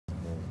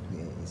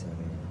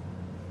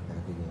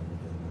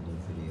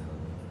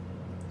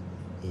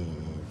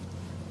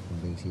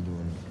actually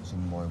doing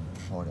some more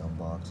Party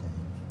unboxing.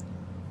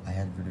 I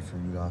had a video for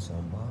you guys to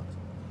unbox.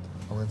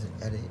 I wanted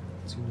to edit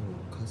to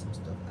cut some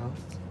stuff out,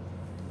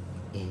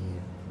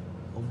 and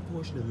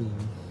unfortunately,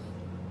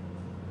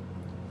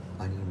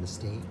 I made a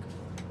mistake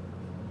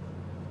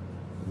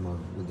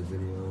with the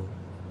video.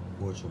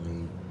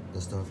 Fortunately,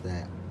 the stuff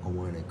that I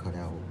wanted to cut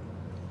out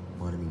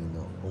wanted me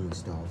the only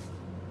stuff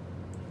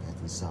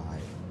that's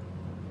inside.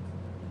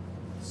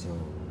 So,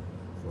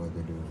 further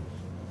ado,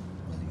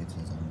 let's get to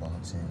this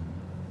unboxing.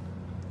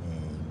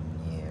 And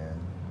yeah,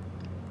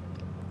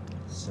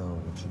 so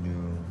what you do,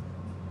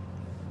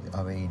 I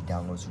already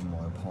downloaded Super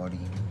Mario Party.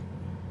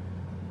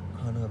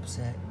 Kind of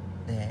upset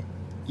that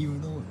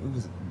even though it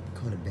was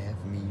kind of bad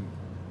for me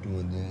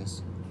doing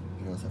this,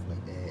 stuff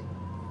like that,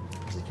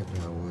 because I kept it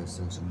how it was.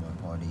 So Super Mario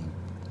Party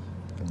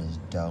finished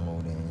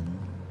downloading,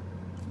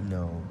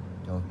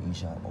 don't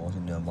eShop, also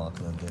the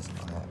unboxing of this.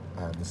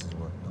 This is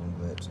what no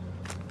grips.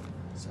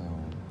 So,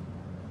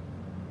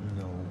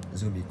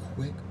 it's gonna be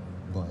quick,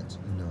 but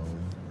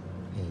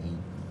hey,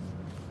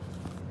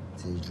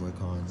 today's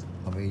joycons.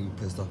 I'm already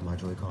pissed off my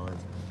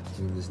joycons.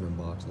 Doing this in a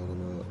box, not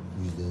gonna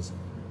use this.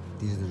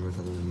 These are the joycons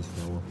I'm gonna use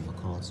for my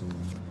console.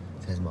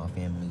 It says my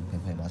family can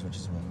play my Switch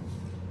as well.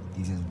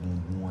 These has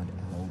been worn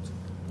out.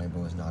 My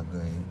bro is not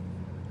good.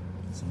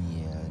 So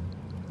yeah,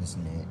 this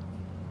and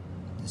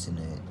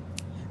it.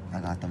 I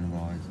got them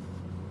guys.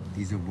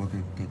 These are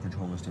working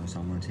controllers too, so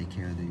I'm gonna take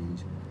care of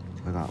these.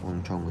 So I got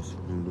one controllers.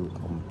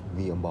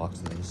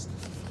 Re-unbox this.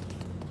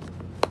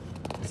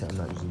 Except I'm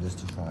not using this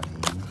to try to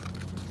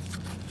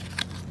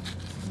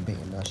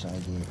now should I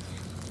get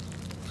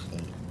a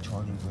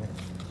charging brick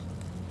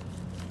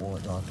or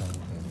dark for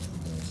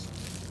this?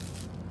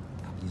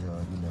 These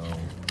are,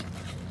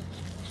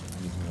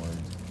 these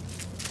ones.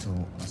 So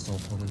I saw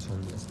Pokemon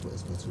Tournament,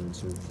 Splatoon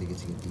 2, figured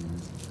to get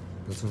these.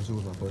 Splatoon 2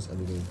 was my first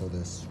ever game for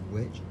the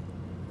Switch.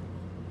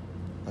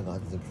 I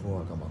got this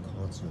before I got my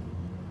console.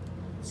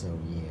 So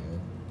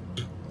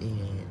yeah.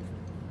 And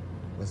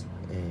I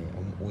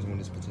always wanted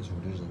this potential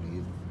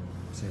originally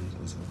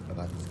since I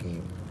got this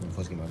game, the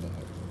first game I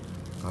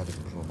got this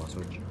before my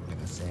Switch,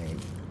 like I said.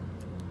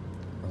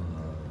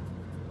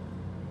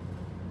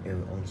 And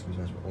on the Switch,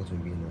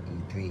 Ultimate being on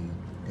E3,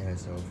 they had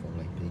sell for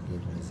like big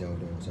games like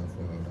Zelda and stuff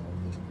for $400.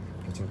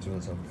 Splatoon 2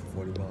 and stuff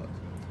for $40.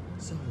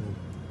 So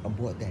I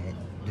bought that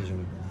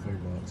digital for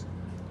 $40.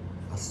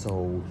 I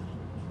sold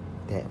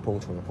that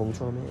Pokemon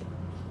Tournament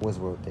was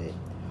worth it.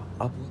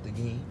 I bought the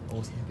game. I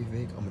was happy for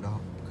it.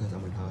 Because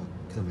I'm a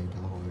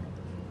diehard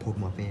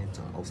Pokemon fan,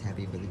 so I was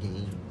happy for the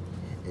game.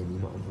 And me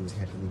and my uncle was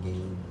happy in the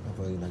game. I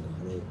really got it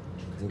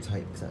because it was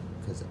hype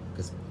because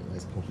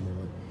it's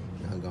Pokemon,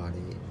 and I got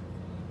it.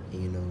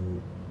 And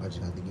I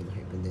just got the game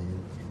hype, and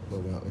then but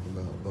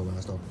when I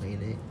started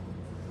playing it,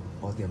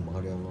 I was getting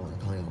Mario on. I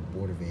kind of got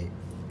bored of it.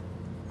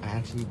 I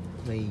actually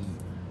played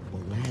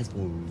on Blast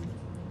Boom.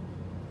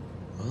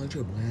 I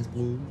tried Blast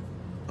Boom.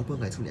 I put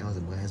like 20 hours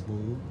in Blast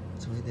Boom,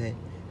 something like that.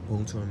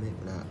 Home tournament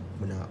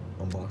when I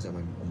unbox it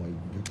on my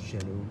YouTube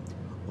channel,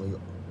 or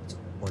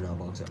when I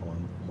unbox it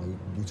on my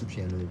YouTube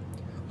channel,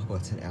 I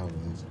put 10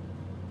 hours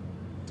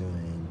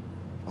doing.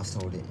 I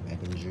sold it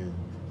back in June.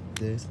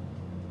 This,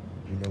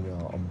 when I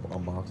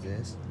unbox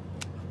this,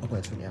 I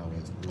put 20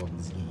 hours. Love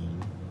this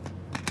game.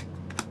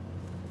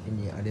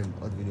 And yeah, I did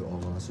other video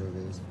online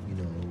service.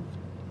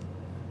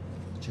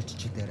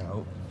 Check that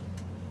out.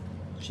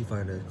 She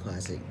found a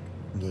classic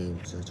game,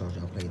 so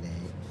y'all play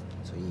that.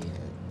 So yeah.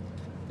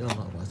 A lot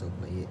of us don't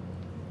play it.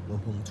 One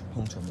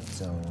home tournament,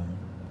 so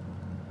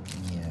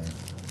yeah.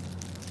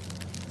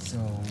 So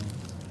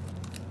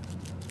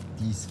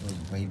these were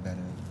way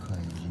better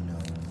because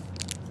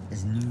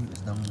it's new.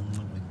 It's not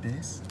look like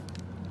this.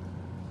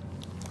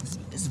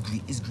 It's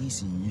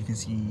greasy. You can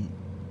see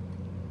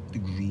the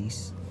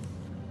grease.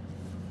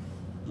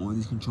 All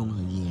these controllers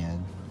are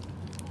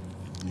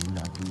these are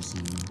not greasy.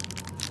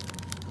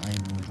 I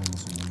ain't gonna try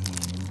this with one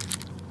hand.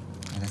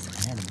 Like I said,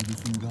 I had a video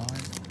for you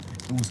guys.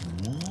 It was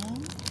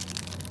long.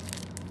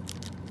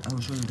 I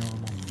was showing you down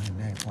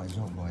my bad parts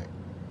out, but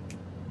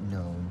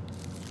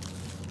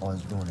I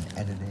was going to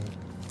edit it,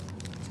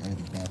 edit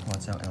the bad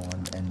parts out, and I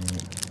wanted to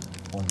edit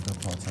all the good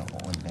parts out,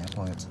 all the bad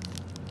parts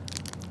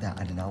that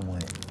I did not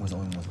want was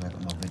only what's right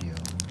on my video.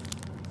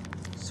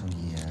 So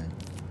yeah,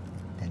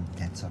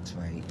 that sucks,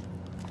 right?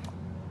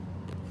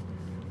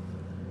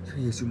 So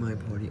yeah, Super Mario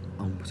Party.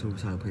 I'm so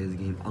excited to play this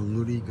game. I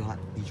literally got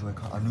the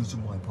Joy-Con. I knew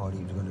Super Mario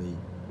Party was gonna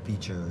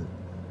feature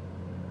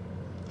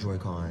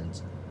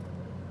Joy-Cons.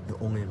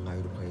 They're only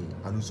allowed to play.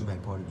 I knew Super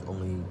Mario Party was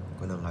only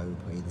gonna allow you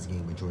to play this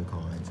game with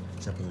Joy-Cons,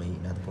 separately,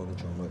 not the Pro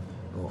Controller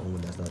or all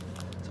that stuff.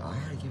 So I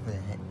had to give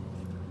that.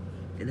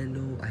 And I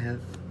know I have,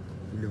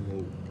 I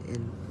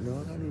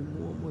got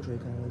more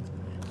Joy-Cons.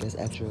 There's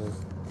extra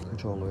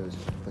controllers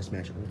for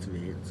Smash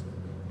Ultimate.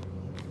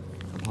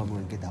 I'm probably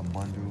gonna get that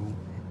bundle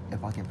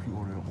if I can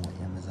pre-order it on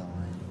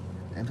Amazon.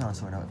 I'm trying to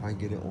sort out if I can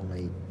get it on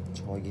like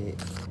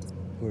Target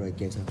or like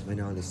GameStop. Right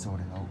now they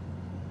sort out.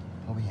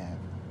 Probably have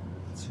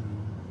 2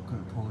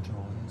 good Pro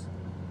controllers.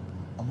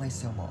 I might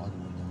sell my other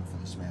one though for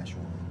the Smash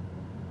one.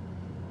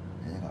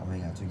 And I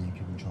already got 2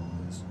 GameCube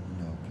controllers,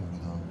 you know, pure of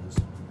those.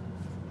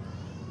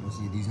 You'll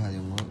see these how they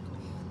look.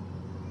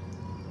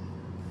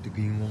 The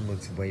green one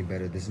looks way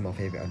better. This is my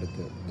favorite out of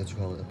the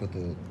two. I put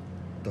the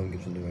don't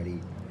get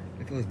already.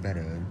 It feels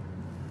better.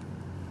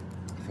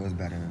 It feels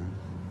better.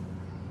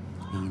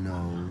 And, you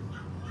know,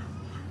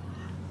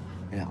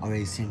 and I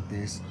already synced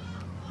this.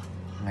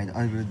 Like the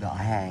other video that I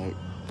had,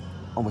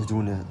 I was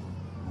doing it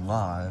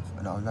live,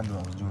 and I was not doing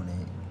it, I was doing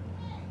it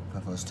for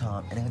the first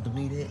time, and I had to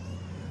delete it.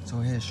 So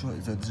here's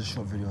short. So this is a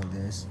short video of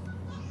this.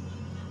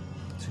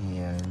 So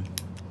yeah,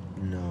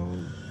 you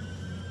know,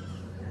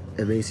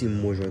 it may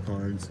seem more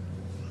joycons.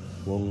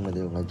 One where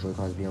like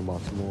joycons be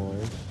unboxed more.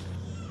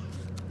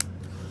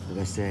 Like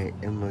I said,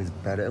 it looks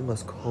better. It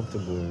looks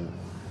comfortable.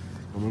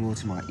 I'm gonna go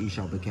to my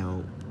eShop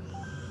account.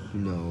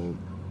 You know,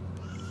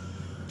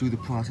 do the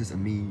process of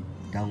me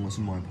downloading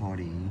Super Mario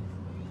Party,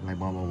 like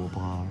blah blah blah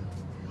blah.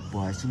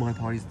 But Super Mario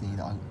Party's thing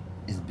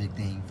is a big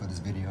thing for this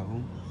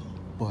video.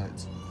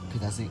 But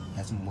because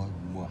that's what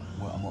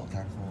I'm more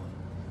excited for.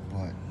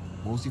 But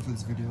mostly for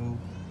this video,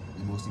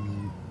 it's mostly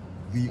me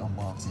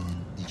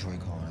re-unboxing the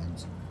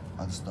Joy-Cons,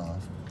 other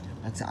stuff.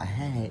 Like I said, I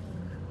had,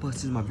 but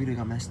since my video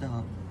got messed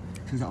up,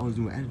 since I was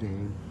doing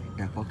editing,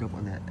 and I fucked up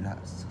on that, and I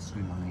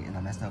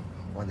messed up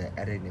on the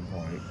editing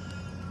part,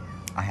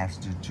 I have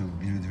to do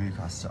the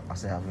video. So I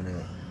said I'm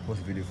gonna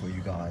post a video for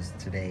you guys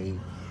today,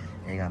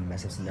 and I got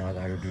messed up, so now I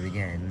gotta do it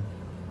again.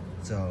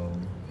 So.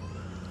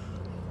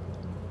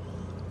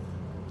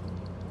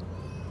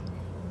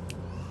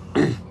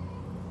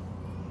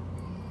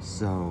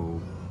 So,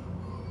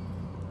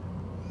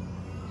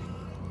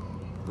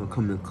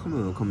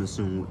 coming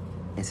soon.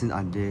 And since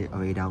I did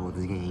already download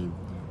this game,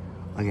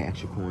 I get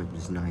extra coins,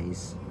 which is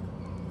nice.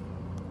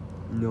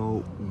 You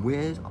know,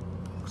 where's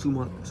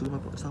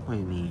stop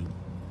playing me.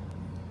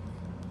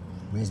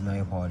 Where's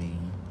Mario Party?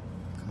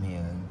 Come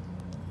here.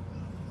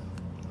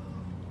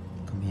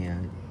 Come here.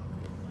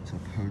 So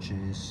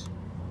purchase.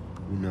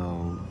 You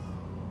know,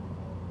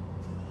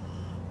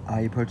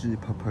 I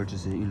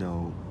purchase it.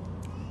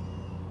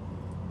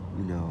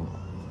 You know,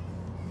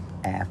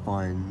 add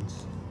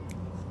funds,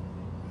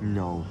 you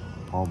know,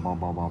 blah blah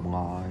blah blah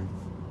blah,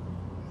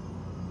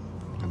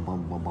 and blah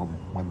blah blah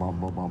blah blah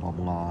blah blah blah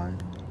blah,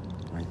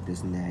 like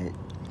this and that.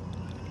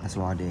 That's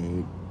what I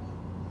did.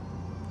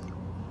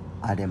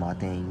 I did my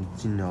thing,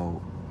 you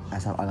know. I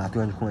got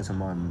 300 coins on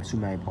my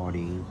Super Mario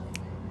Party.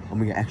 I'm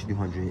gonna get extra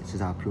 300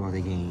 since I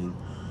pre-ordered the game,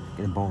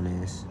 get a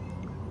bonus,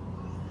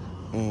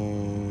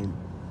 and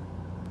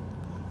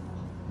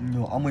you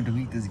know I'm gonna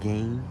delete this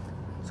game.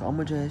 So I'm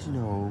gonna just, you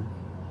know,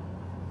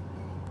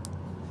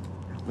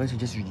 let's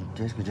just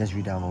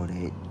re-download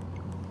it.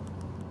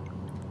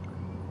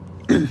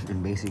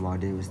 And basically what I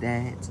did was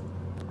that,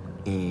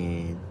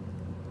 and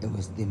it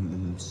was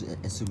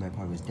as Super Mario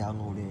Party was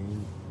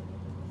downloading.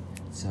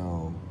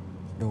 So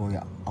don't worry,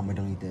 I'm gonna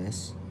delete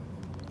this.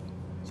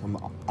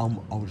 So I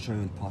will show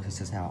you the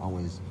process of how I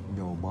was,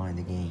 you know, buying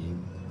the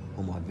game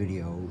on my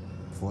video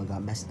before it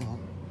got messed up.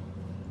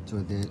 So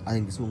then I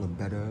think this one looked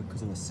better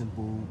because it was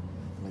simple.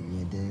 Like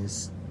yeah,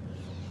 this,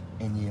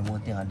 and yeah,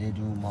 one thing I did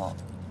do on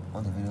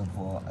the video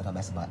before I got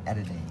messed up by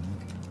editing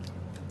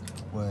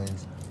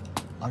was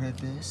I did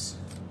this,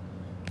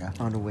 and I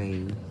found a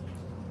way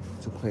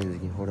to play this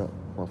game. Hold up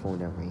my phone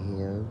down right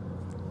here.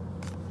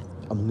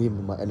 I'm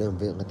leaving my editing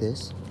video like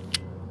this,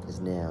 because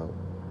now,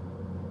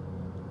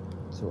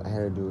 so I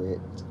had to do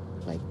it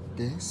like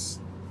this.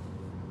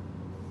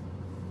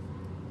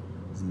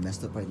 It's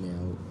messed up right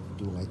now.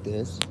 Do it like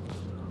this.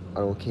 I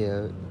don't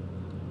care.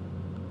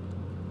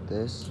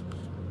 This.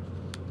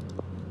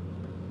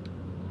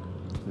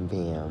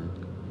 Bam.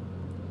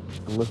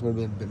 I'm looking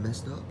a bit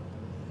messed up,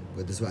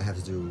 but this is what I have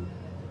to do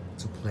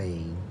to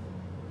play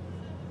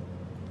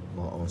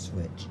my own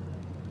Switch.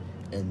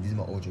 And these are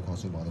my old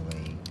Joy-Cons too, by the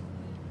way.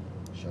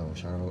 So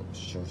shout out.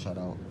 These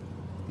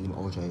are my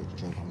old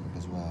Joy-Cons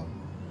as well.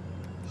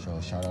 So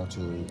shout out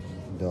to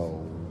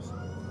those.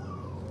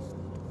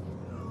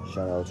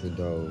 Shout out to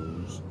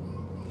those.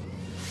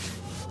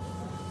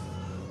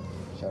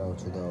 Shout out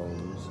to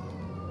those.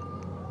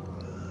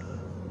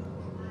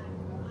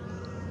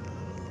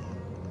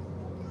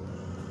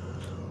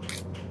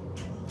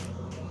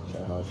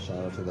 Shout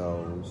out to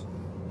those.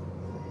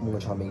 I'm gonna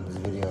try to make this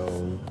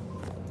video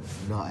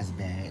not as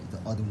bad as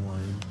the other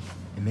one,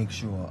 and make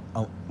sure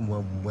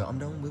when I'm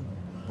done with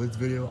this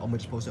video, I'm gonna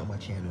just post it on my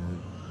channel,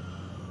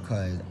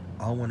 cause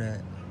I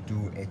wanna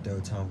do a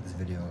third time with this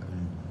video,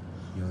 and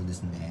you know,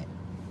 this and that.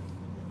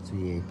 So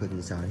yeah, putting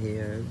this out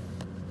here.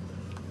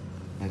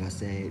 Like I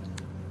said,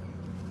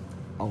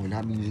 I will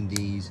not be using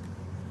these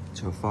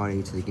till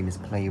Friday till the game is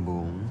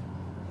playable.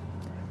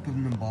 Put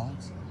them in the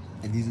box.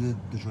 And these are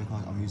the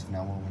Joy-Cons I'm using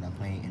now when I'm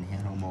playing in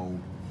handheld mode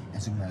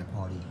and Super Mario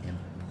Party and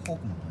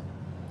Pokemon.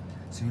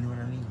 So you know what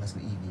I mean? Let's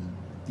go easy.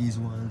 These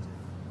ones,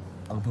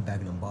 I'm gonna put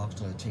back in the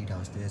box or take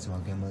downstairs to my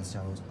grandmother's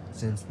house,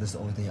 since this is the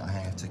only thing I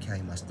have to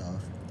carry my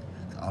stuff.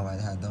 I'd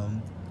rather have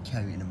them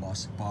carry in the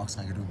box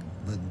like I do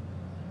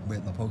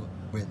with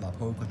my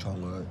Pro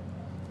controller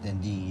than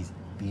these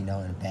being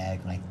out in a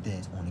bag like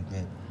this on the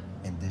grip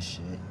and this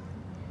shit.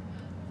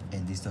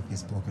 and this stuff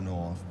gets broken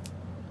off.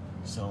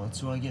 So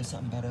until I get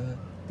something better,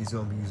 this is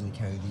what I'm usually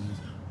carry these.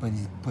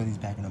 Put these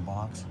back in the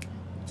box.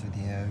 So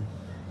there.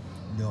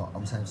 No, I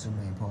was having so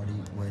many party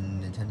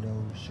when Nintendo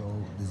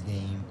showed this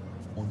game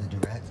on the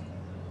Direct.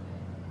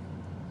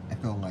 I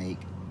felt like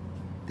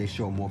they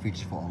showed more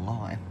features for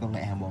online. I felt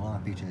like it had more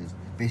online features.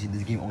 Basically,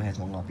 this game only has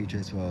online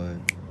features for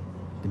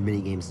the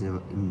mini games.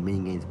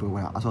 But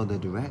when I saw the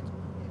Direct,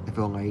 I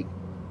felt like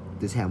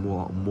this had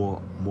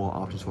more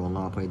options for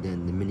online play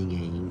than the mini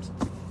games.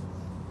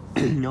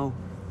 You know,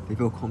 they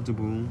feel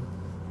comfortable.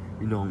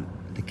 You know,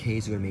 the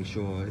case are gonna make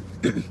sure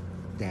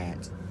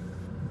that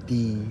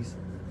these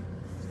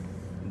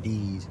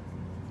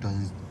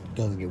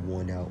doesn't get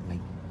worn out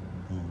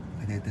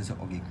like this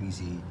or get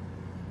greasy.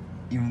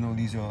 Even though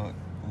these are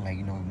like,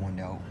 you know, worn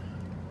out,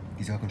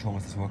 these are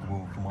controllers that's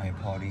workable for my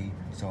party,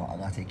 so I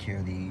gotta take care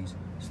of these.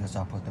 So that's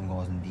why I put them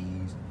guys in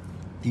these.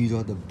 These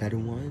are the better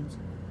ones.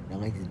 I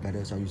like these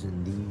better, so I'm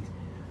using these.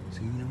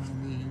 So you know what I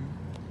mean?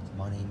 So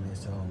my name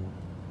is for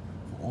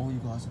all you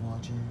guys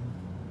watching,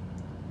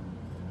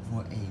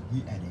 for a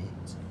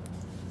re-edit.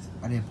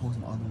 I didn't post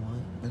my other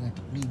one, but I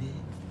deleted it.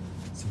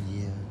 So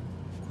yeah,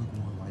 quick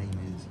one. My name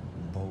is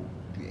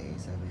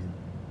Boat387.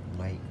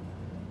 Like,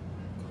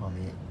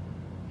 comment,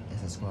 and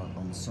subscribe.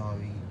 I'm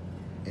sorry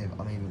if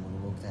I'm even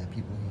gonna look at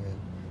people here.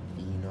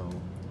 And, you know,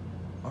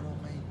 I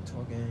don't like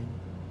talking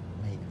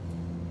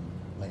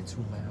like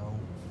too loud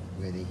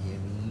where they hear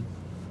me.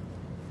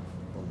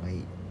 But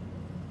like,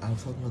 I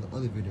was talking on the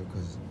other video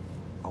because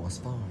I was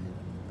fine.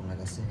 But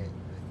like I said,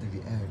 through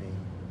the editing.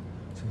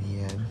 So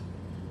yeah,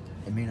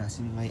 it may not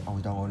seem like I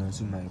was downloading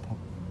Super Mario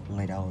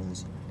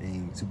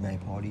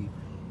Party,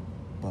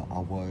 but I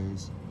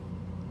was.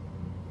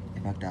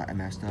 In fact, I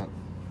messed up.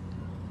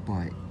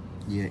 But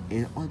yeah,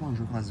 and all about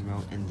joycons as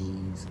well. And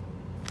these,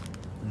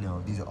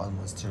 no, these are all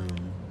ones too.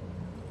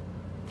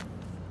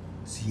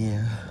 So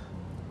yeah,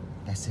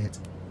 that's it.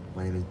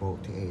 My name is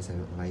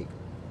Boat287. Like,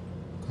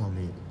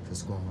 comment,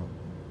 subscribe.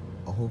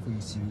 I'll hopefully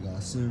see you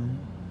guys soon.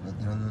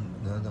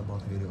 Another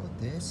about video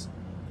of this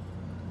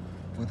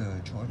for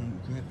the charging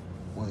grip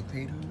or the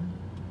cradle,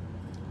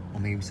 or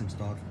maybe some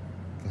stuff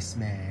for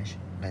Smash,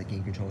 like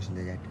game controllers and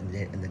the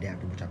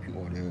adapter which I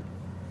pre-ordered.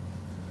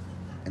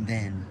 And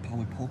then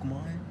probably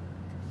Pokemon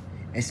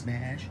and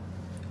Smash.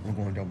 I'm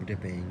going double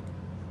dipping.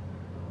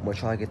 I'm gonna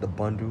try to get the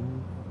bundle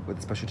with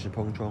the special edition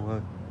Pokemon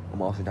controller.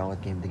 I'm also down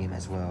with the game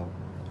as well.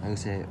 Like I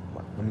said,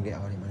 let me get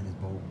out of here. My name is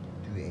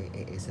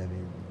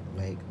Boat387.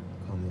 Like,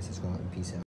 comment, subscribe, and peace out.